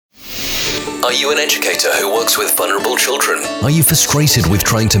Are you an educator who works with vulnerable children? Are you frustrated with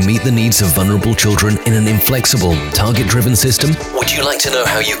trying to meet the needs of vulnerable children in an inflexible, target-driven system? Would you like to know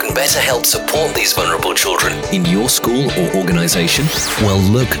how you can better help support these vulnerable children in your school or organization? Well,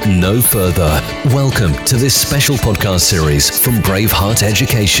 look no further. Welcome to this special podcast series from Braveheart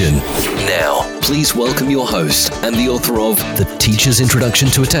Education. Now, please welcome your host and the author of The Teacher's Introduction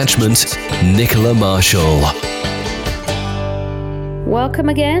to Attachment, Nicola Marshall. Welcome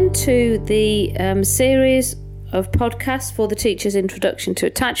again to the series of podcasts for the Teacher's Introduction to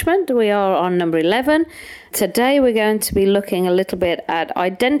Attachment. We are on number 11. Today we're going to be looking a little bit at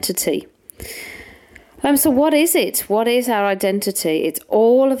identity. So what is it? What is our identity? It's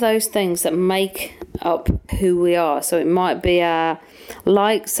all of those things that make up who we are. So it might be our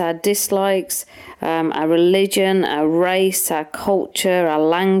likes, our dislikes, our religion, our race, our culture, our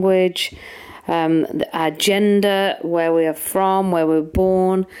language, our gender, where we are from, where we're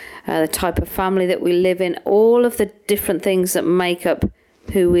born, the type of family that we live in, all of the different things that make up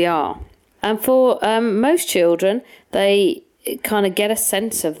who we are. And for most children, they kind of get a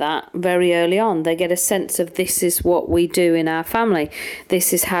sense of that very early on. They get a sense of this is what we do in our family.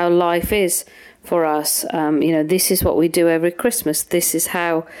 This is how life is for us. This is what we do every Christmas. This is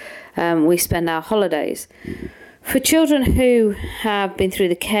how we spend our holidays. For children who have been through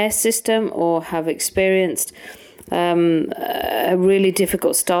the care system or have experienced a really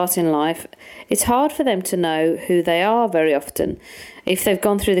difficult start in life, it's hard for them to know who they are very often. If they've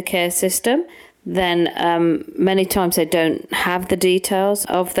gone through the care system, then many times they don't have the details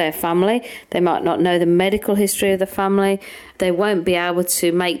of their family. They might not know the medical history of the family. They won't be able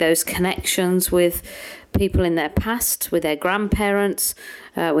to make those connections with people in their past, with their grandparents,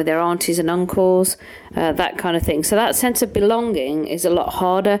 with their aunties and uncles, that kind of thing. So that sense of belonging is a lot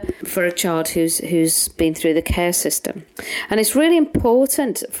harder for a child who's been through the care system. And it's really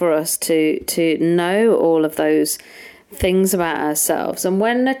important for us to know all of those things about ourselves. And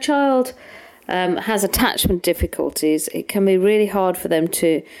when a child has attachment difficulties, it can be really hard for them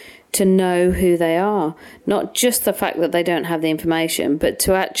to know who they are. Not just the fact that they don't have the information, but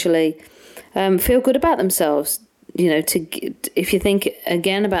to actually feel good about themselves. If you think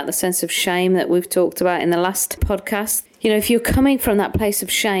again about the sense of shame that we've talked about in the last podcast, if you're coming from that place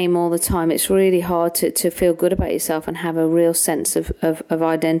of shame all the time, it's really hard to feel good about yourself and have a real sense of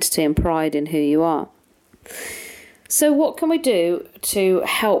identity and pride in who you are. So what can we do to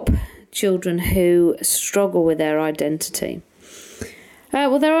help children who struggle with their identity?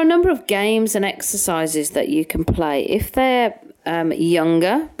 Well, there are a number of games and exercises that you can play. If they're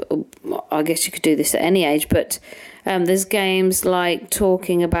younger, I guess you could do this at any age, but there's games like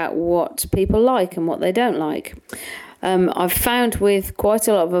talking about what people like and what they don't like. I've found with quite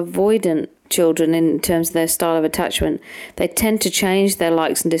a lot of avoidant children in terms of their style of attachment, they tend to change their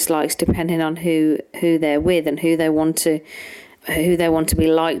likes and dislikes depending on who they're with and who they want to be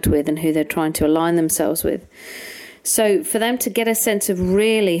liked with and who they're trying to align themselves with. So for them to get a sense of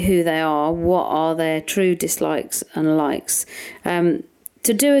really who they are, what are their true dislikes and likes,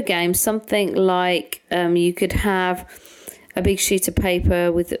 to do a game, something like you could have a big sheet of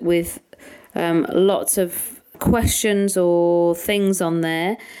paper with lots of questions or things on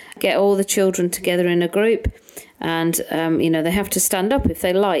there, get all the children together in a group, and they have to stand up if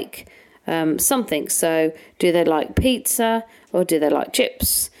they like something. So do they like pizza or do they like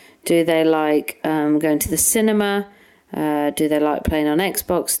chips? Do they like going to the cinema? Do they like playing on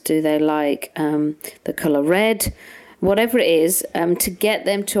Xbox? Do they like the colour red? Whatever it is, to get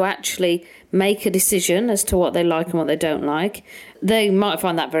them to actually make a decision as to what they like and what they don't like. They might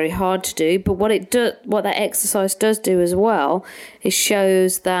find that very hard to do, but what that exercise does do as well is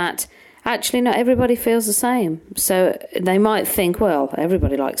shows that actually not everybody feels the same. So they might think, well,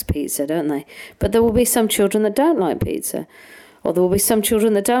 everybody likes pizza, don't they? But there will be some children that don't like pizza. Or there will be some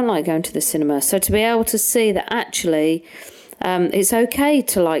children that don't like going to the cinema. So to be able to see that actually it's okay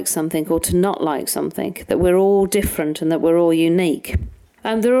to like something or to not like something, that we're all different and that we're all unique.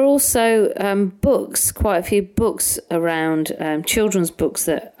 There are also books, quite a few books around, children's books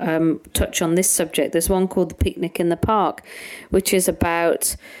that touch on this subject. There's one called The Picnic in the Park, which is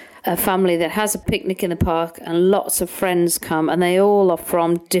about a family that has a picnic in the park and lots of friends come, and they all are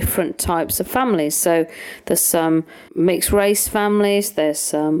from different types of families. So there's some mixed race families, there's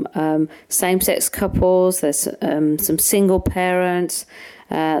some same-sex couples, there's some single parents,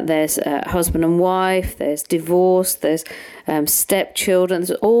 there's husband and wife, there's divorce, there's stepchildren.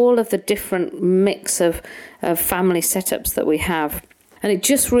 There's all of the different mix of family setups that we have. And it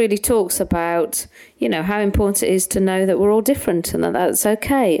just really talks about, how important it is to know that we're all different and that that's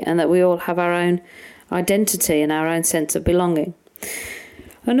okay and that we all have our own identity and our own sense of belonging.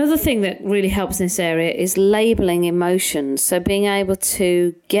 Another thing that really helps in this area is labelling emotions. So being able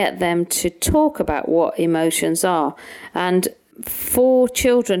to get them to talk about what emotions are. And for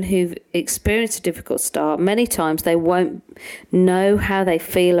children who've experienced a difficult start, many times they won't know how they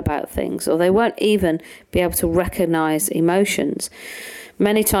feel about things, or they won't even be able to recognise emotions.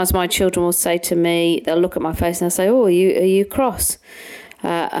 Many times my children will say to me, they'll look at my face and they'll say, "Oh, are you cross?"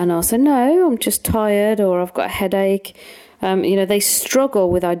 And I'll say, "No, I'm just tired," or "I've got a headache." They struggle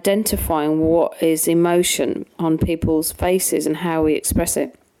with identifying what is emotion on people's faces and how we express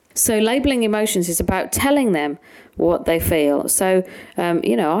it. So labelling emotions is about telling them what they feel. So,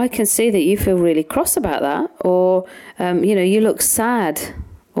 I can see that you feel really cross about that, or, you look sad,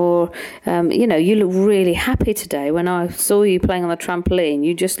 or, you look really happy today. When I saw you playing on the trampoline,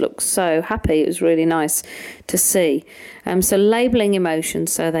 you just looked so happy. It was really nice to see. So labelling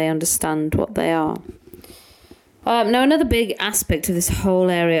emotions so they understand what they are. Now, another big aspect of this whole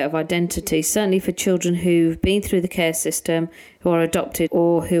area of identity, certainly for children who've been through the care system, who are adopted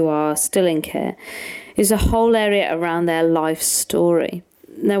or who are still in care, is a whole area around their life story.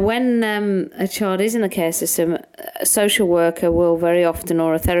 Now, when a child is in the care system, a social worker will very often,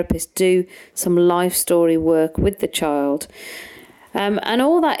 or a therapist, do some life story work with the child. And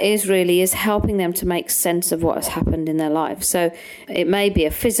all that is really is helping them to make sense of what has happened in their life. So it may be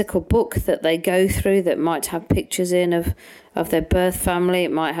a physical book that they go through that might have pictures in of their birth family.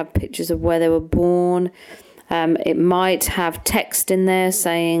 It might have pictures of where they were born. It might have text in there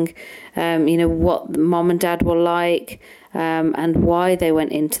saying, what mom and dad were like and why they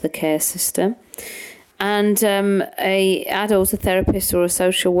went into the care system. And a adult, a therapist or a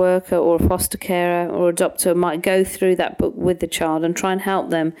social worker or a foster carer or a doctor might go through that book with the child and try and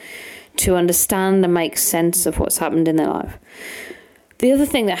help them to understand and make sense of what's happened in their life. The other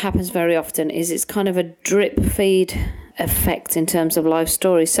thing that happens very often is it's kind of a drip feed effect in terms of life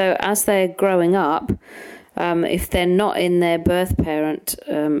story. So as they're growing up, if they're not in their birth parent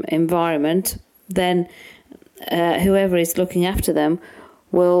environment, then whoever is looking after them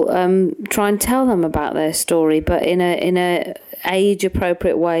will try and tell them about their story, but in a age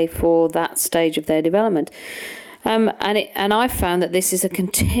appropriate way for that stage of their development. And I've found that this is a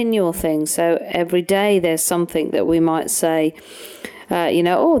continual thing. So every day there's something that we might say,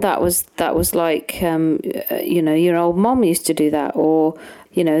 that was like, your old mom used to do that, or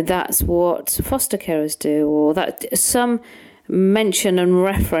that's what foster carers do, or that some mention and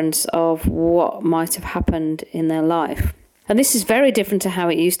reference of what might have happened in their life. And this is very different to how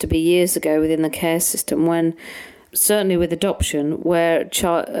it used to be years ago within the care system, when, certainly with adoption, where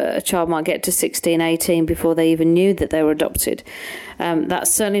a child might get to 16, 18 before they even knew that they were adopted.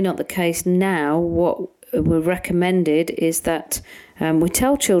 That's certainly not the case now. What we're recommended is that we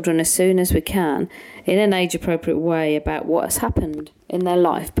tell children as soon as we can, in an age-appropriate way, about what has happened in their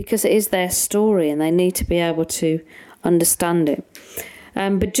life, because it is their story and they need to be able to understand it.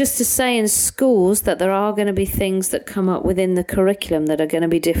 But just to say in schools that there are going to be things that come up within the curriculum that are going to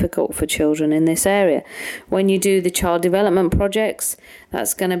be difficult for children in this area. When you do the child development projects,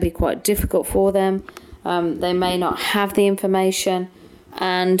 that's going to be quite difficult for them. They may not have the information,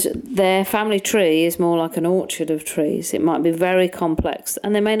 and their family tree is more like an orchard of trees. It might be very complex,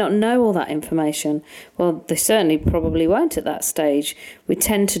 and they may not know all that information. Well, they certainly probably won't at that stage. We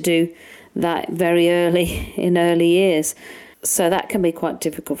tend to do that very early in early years. So that can be quite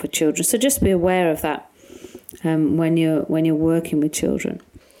difficult for children. So just be aware of that when you're working with children.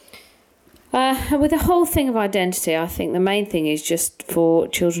 With the whole thing of identity, I think the main thing is just for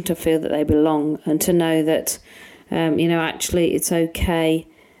children to feel that they belong and to know that, actually it's okay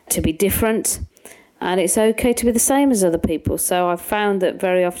to be different and it's okay to be the same as other people. So I've found that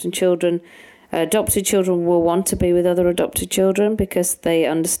very often adopted children will want to be with other adopted children because they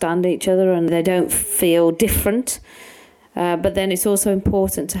understand each other and they don't feel different. But then it's also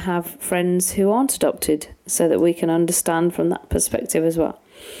important to have friends who aren't adopted so that we can understand from that perspective as well.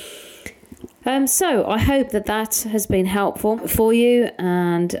 So I hope that has been helpful for you,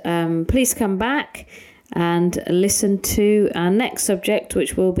 and please come back and listen to our next subject,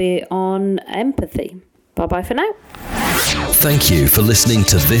 which will be on empathy. Bye-bye for now. Thank you for listening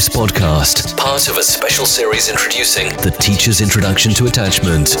to this podcast, part of a special series introducing The Teacher's Introduction to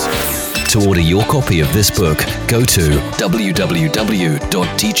Attachment. To order your copy of this book, go to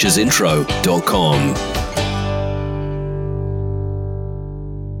www.teachersintro.com.